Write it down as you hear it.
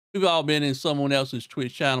We've all been in someone else's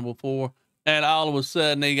Twitch channel before, and all of a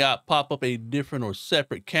sudden they got pop up a different or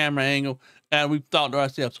separate camera angle, and we thought to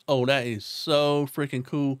ourselves, "Oh, that is so freaking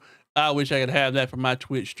cool. I wish I could have that for my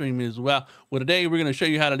Twitch streaming as well." Well, today we're going to show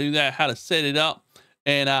you how to do that, how to set it up,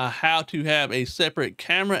 and how to have a separate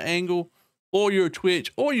camera angle for your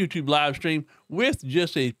Twitch or YouTube live stream with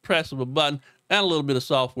just a press of a button and a little bit of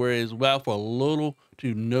software as well for little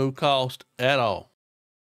to no cost at all.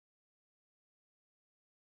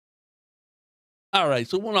 All right,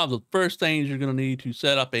 so one of the first things you're going to need to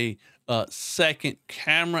set up a second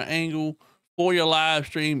camera angle for your live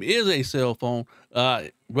stream is a cell phone.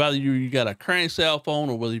 Whether you got a current cell phone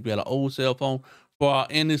or whether you've got an old cell phone. For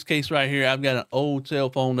in this case right here, I've got an old cell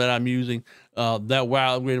phone that I'm using. That where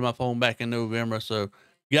I upgraded my phone back in November, so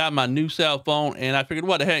got my new cell phone, and I figured,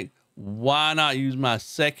 what the heck, why not use my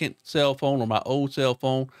second cell phone or my old cell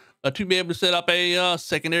phone to be able to set up a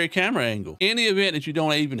secondary camera angle. In the event that you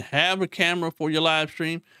don't even have a camera for your live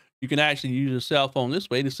stream, you can actually use your cell phone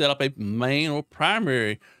this way to set up a main or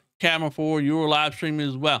primary camera for your live stream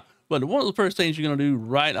as well. But one of the first things you're going to do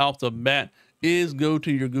right off the bat is go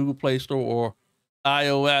to your Google Play Store or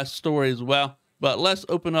iOS store as well. But let's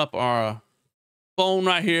open up our phone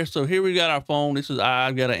right here. So here we got our phone.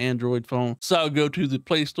 I've got an Android phone. So go to the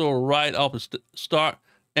Play Store right off the start,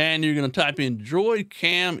 and you're going to type in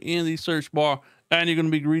DroidCam in the search bar, and you're going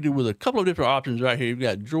to be greeted with a couple of different options right here. You've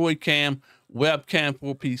got DroidCam webcam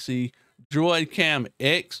for PC,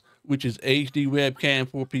 DroidCamX, which is HD webcam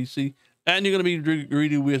for PC, and you're going to be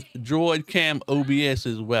greeted with DroidCam OBS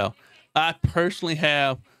as well. I personally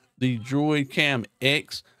have the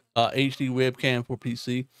DroidCamX HD webcam for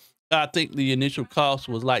PC. I think the initial cost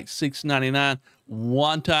was like $6.99,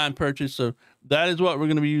 one-time purchase. So that is what we're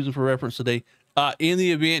going to be using for reference today. In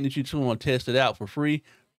the event that you just want to test it out for free,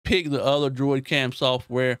 pick the other DroidCam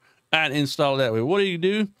software and install it that way. What do you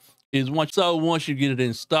do is once you get it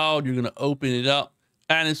installed, you're going to open it up,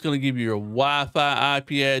 and it's going to give you your Wi-Fi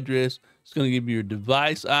IP address. It's going to give you your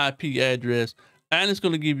device IP address, and it's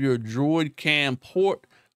going to give you your DroidCam port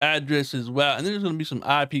address as well. And there's going to be some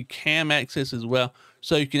IP cam access as well,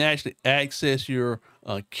 so you can actually access your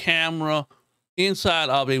camera inside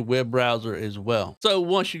of a web browser as well. So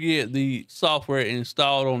once you get the software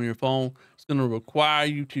installed on your phone, it's going to require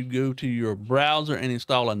you to go to your browser and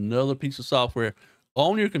install another piece of software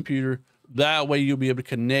on your computer. That way you'll be able to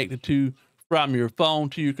connect the two from your phone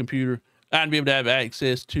to your computer and be able to have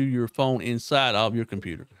access to your phone inside of your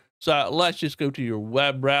computer. So let's just go to your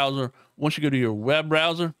web browser. Once you go to your web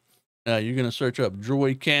browser, you're going to search up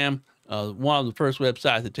DroidCam. One of the first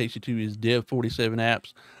websites that takes you to is Dev47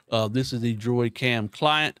 Apps. This is the DroidCam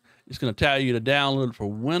client. It's going to tell you to download it for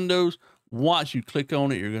Windows. Once you click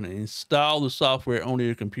on it, you're going to install the software onto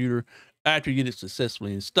your computer. After you get it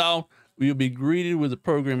successfully installed, you'll be greeted with the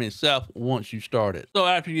program itself once you start it. So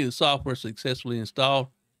after you get the software successfully installed,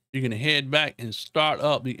 you're going to head back and start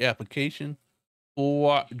up the application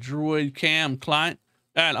for DroidCam client.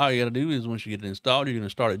 And all you got to do is once you get it installed, you're going to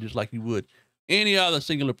start it just like you would any other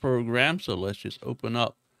singular program. So let's just open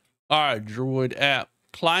up our Droid app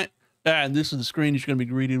client, and this is the screen you're going to be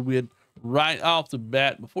greeted with right off the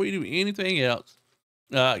bat. Before you do anything else,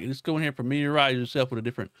 just go in here, familiarize yourself with the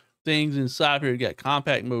different things inside here. You got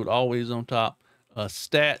compact mode always on top,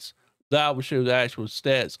 stats that will show the actual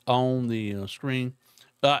stats on the screen.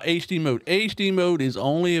 HD mode is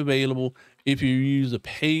only available if you use the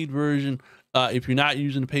paid version. If you're not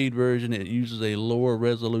using the paid version, it uses a lower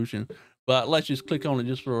resolution. But let's just click on it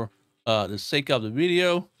just for the sake of the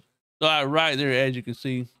video. So right there, as you can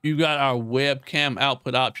see, you got our webcam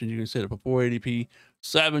output options. You can set it for 480p,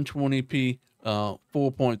 720p,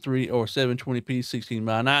 4.3, or 720p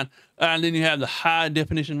 16:9. And then you have the high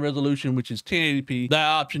definition resolution, which is 1080p. That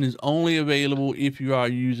option is only available if you are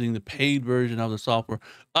using the paid version of the software.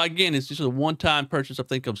 Again, it's just a one-time purchase, I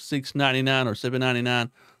think, of $6.99 or $7.99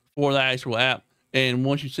 for the actual app. And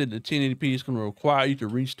once you set it to 1080p, it's going to require you to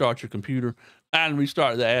restart your computer and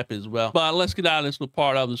restart the app as well. But let's get out of this little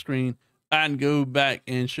part of the screen and go back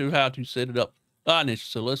and show how to set it up initially.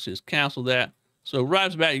 So let's just cancel that. So right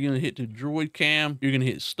off the bat, you're going to hit the DroidCam. You're going to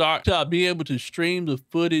hit start. To be able to stream the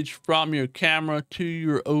footage from your camera to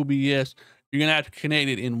your OBS, you're going to have to connect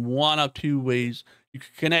it in one of two ways. You can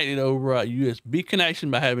connect it over a USB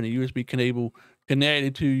connection by having a USB cable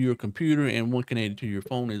connected to your computer and one connected to your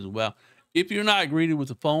phone as well. If you're not greeted with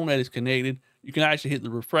a phone that is connected, you can actually hit the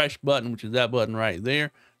refresh button, which is that button right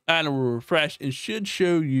there, and it will refresh and should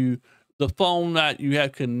show you the phone that you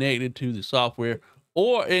have connected to the software.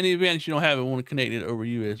 Or in the event you don't have it, want to connect it over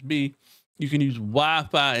USB, you can use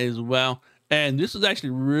Wi-Fi as well. And this is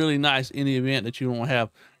actually really nice in the event that you don't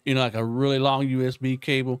have like a really long USB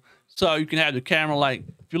cable. So you can have the camera, like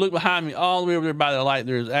if you look behind me, all the way over there by the light,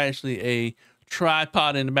 there's actually a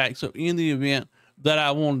tripod in the back. So in the event that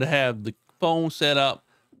I wanted to have the phone set up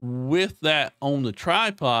with that on the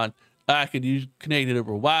tripod, I could connect it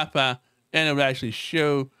over Wi-Fi, and it would actually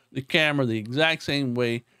show the camera the exact same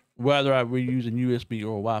way, whether I were using USB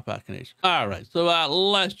or Wi-Fi connection. All right, so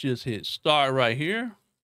let's just hit start right here,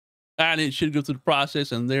 and it should go through the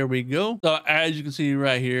process, and there we go. So as you can see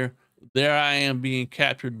right here, there I am being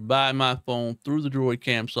captured by my phone through the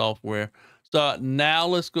DroidCam software. So now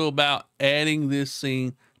let's go about adding this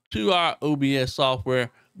scene to our OBS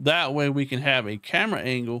software. That way we can have a camera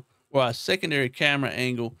angle or a secondary camera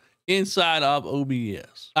angle inside of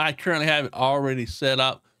OBS. I currently have it already set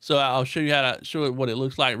up, so I'll show you how to show it what it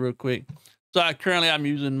looks like real quick. So I'm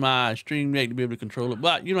using my Stream Deck to be able to control it,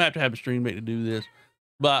 but you don't have to have a Stream Deck to do this.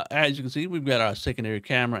 But as you can see, we've got our secondary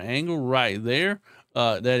camera angle right there.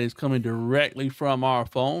 That is coming directly from our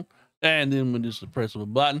phone. And then with just the press of a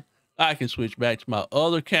button, I can switch back to my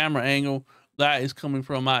other camera angle that is coming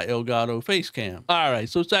from my Elgato face cam. All right,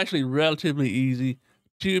 so it's actually relatively easy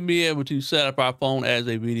to be able to set up our phone as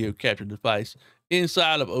a video capture device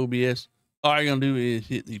inside of OBS. All you're gonna do is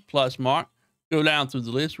hit the plus mark, go down through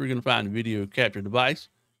the list. We're gonna find video capture device.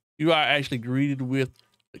 You are actually greeted with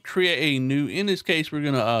create a new. In this case, we're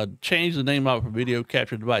gonna change the name of our video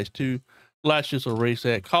capture device to, let's just erase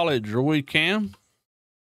that, call it DroidCam.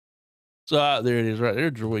 So there it is right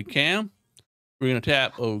there, DroidCam. We're gonna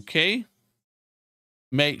tap OK.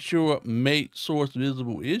 Make sure make source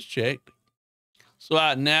visible is checked.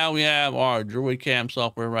 So now we have our DroidCam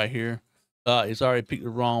software right here. It's already picked the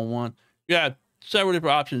wrong one. You got several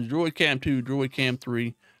different options: DroidCam 2, DroidCam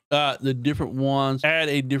 3. The different ones add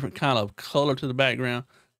a different kind of color to the background,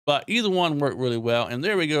 but either one worked really well. And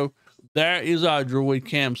there we go. There is our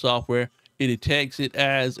DroidCam software. It detects it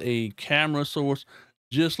as a camera source,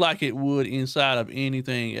 just like it would inside of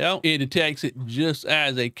anything else. It detects it just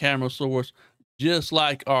as a camera source, just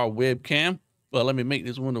like our webcam. Well, let me make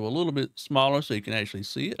this window a little bit smaller so you can actually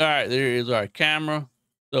see it. All right, there is our camera.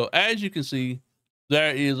 So as you can see,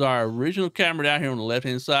 there is our original camera down here on the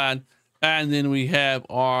left-hand side. And then we have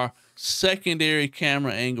our secondary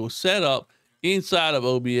camera angle set up inside of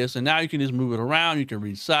OBS. And now you can just move it around. You can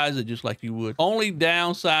resize it just like you would. Only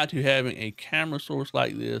downside to having a camera source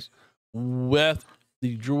like this with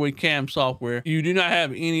the DroidCam software, you do not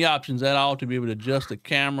have any options at all to be able to adjust the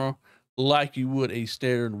camera like you would a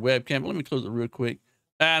standard webcam. But let me close it real quick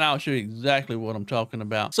and I'll show you exactly what I'm talking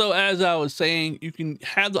about. So as I was saying, you can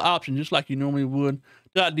have the option just like you normally would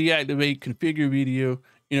to deactivate configure video.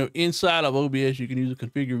 Inside of OBS, you can use the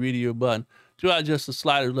configure video button to adjust the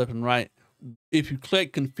sliders left and right. If you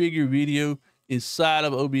click configure video inside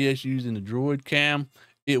of OBS using the DroidCam,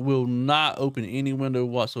 it will not open any window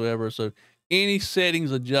whatsoever. So any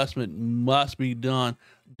settings adjustment must be done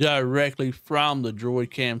directly from the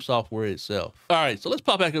DroidCam software itself. All right, so let's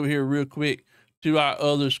pop back over here real quick to our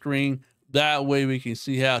other screen. That way we can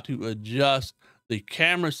see how to adjust the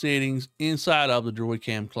camera settings inside of the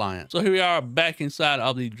DroidCam client. So here we are back inside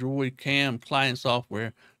of the DroidCam client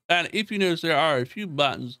software. And if you notice, there are a few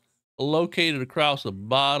buttons located across the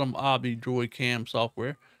bottom of the DroidCam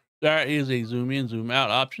software. There is a zoom in, zoom out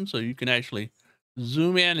option. So you can actually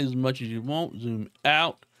zoom in as much as you want, zoom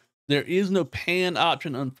out. There is no pan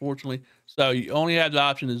option, unfortunately. So you only have the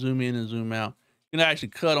option to zoom in and zoom out. You can actually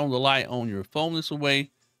cut on the light on your phone this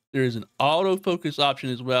way. There is an autofocus option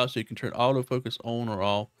as well, so you can turn autofocus on or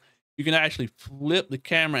off. You can actually flip the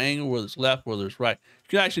camera angle, whether it's left, whether it's right. You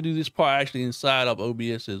can actually do this part actually inside of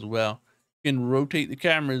OBS as well. You can rotate the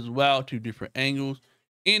camera as well to different angles.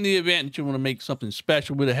 In the event that you want to make something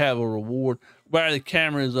special with it, have a reward where the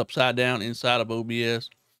camera is upside down inside of OBS.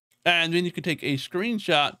 And then you can take a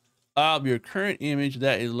screenshot of your current image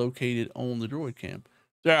that is located on the DroidCam.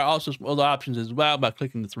 There are also some other options as well by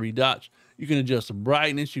clicking the three dots. You can adjust the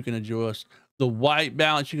brightness, you can adjust the white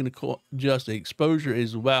balance, you can adjust the exposure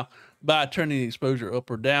as well by turning the exposure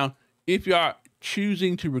up or down. If you are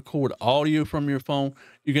choosing to record audio from your phone,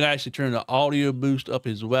 you can actually turn the audio boost up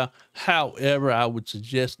as well. However, I would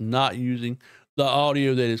suggest not using the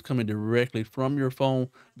audio that is coming directly from your phone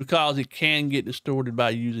because it can get distorted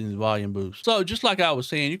by using the volume boost. So just like I was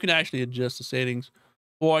saying, you can actually adjust the settings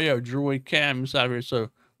for your DroidCam inside here. So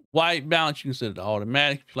white balance, you can set it to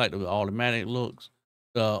automatic if you like the automatic looks.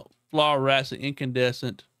 Fluorescent,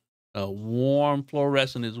 incandescent, warm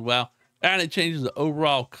fluorescent as well. And it changes the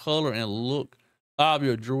overall color and look of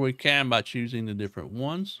your DroidCam by choosing the different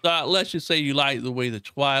ones. So let's just say you like the way the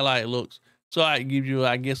twilight looks. So it gives you,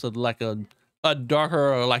 I guess, like a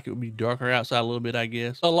darker, or like it would be darker outside a little bit, I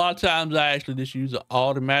guess. A lot of times I actually just use the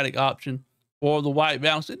automatic option for the white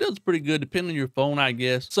balance. It does pretty good depending on your phone, I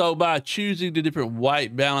guess. So by choosing the different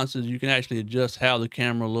white balances, you can actually adjust how the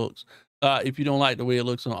camera looks. If you don't like the way it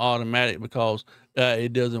looks on automatic because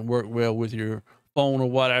it doesn't work well with your phone or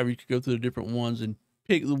whatever, you can go through the different ones and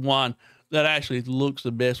pick the one that actually looks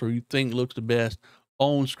the best or you think looks the best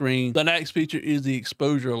on screen. The next feature is the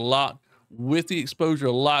exposure lock. With the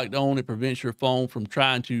exposure locked on, it prevents your phone from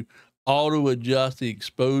trying to auto adjust the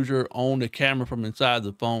exposure on the camera from inside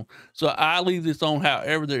the phone. So I leave this on.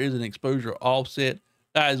 However, there is an exposure offset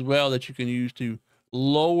as well that you can use to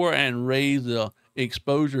lower and raise the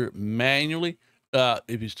exposure manually.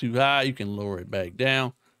 If it's too high, you can lower it back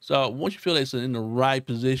down. So once you feel it's in the right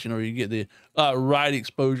position or you get the right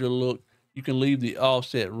exposure look, you can leave the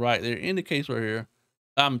offset right there. In the case right here,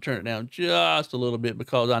 I'm gonna turn it down just a little bit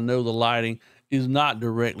because I know the lighting is not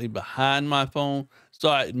directly behind my phone.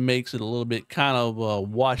 So it makes it a little bit kind of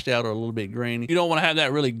washed out or a little bit grainy. You don't want to have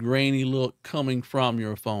that really grainy look coming from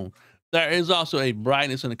your phone. There is also a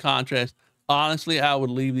brightness and a contrast. Honestly, I would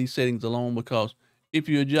leave these settings alone because if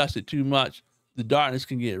you adjust it too much, the darkness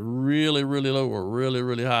can get really, really low or really,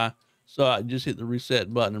 really high. So I just hit the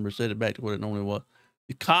reset button and reset it back to what it normally was.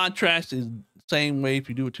 The contrast is the same way. If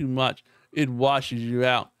you do it too much, it washes you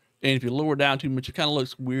out. And if you lower down too much, it kind of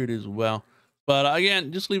looks weird as well. But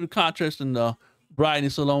again, just leave the contrast and the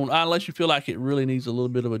brightness alone, unless you feel like it really needs a little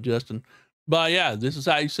bit of adjusting. But yeah, this is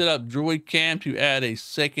how you set up DroidCam to add a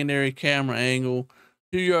secondary camera angle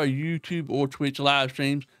to your YouTube or Twitch live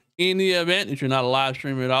streams. In the event that you're not a live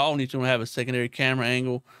streamer at all, and you don't have a secondary camera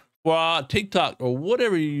angle for TikTok or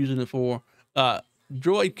whatever you're using it for,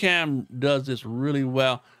 DroidCam does this really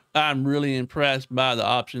well. I'm really impressed by the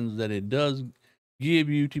options that it does give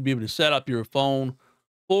you to be able to set up your phone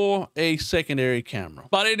for a secondary camera.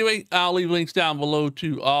 But anyway, I'll leave links down below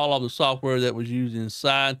to all of the software that was used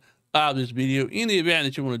inside of this video. In the event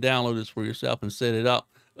that you want to download this for yourself and set it up,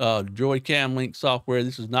 DroidCamX software.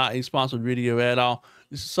 This is not a sponsored video at all.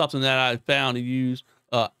 This is something that I found to use.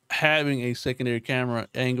 Having a secondary camera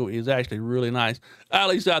angle is actually really nice. At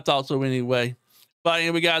least I thought so anyway. But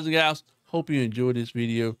anyway, guys and gals, hope you enjoyed this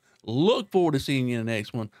video. Look forward to seeing you in the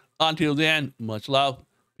next one. Until then, much love,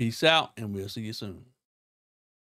 peace out, and we'll see you soon.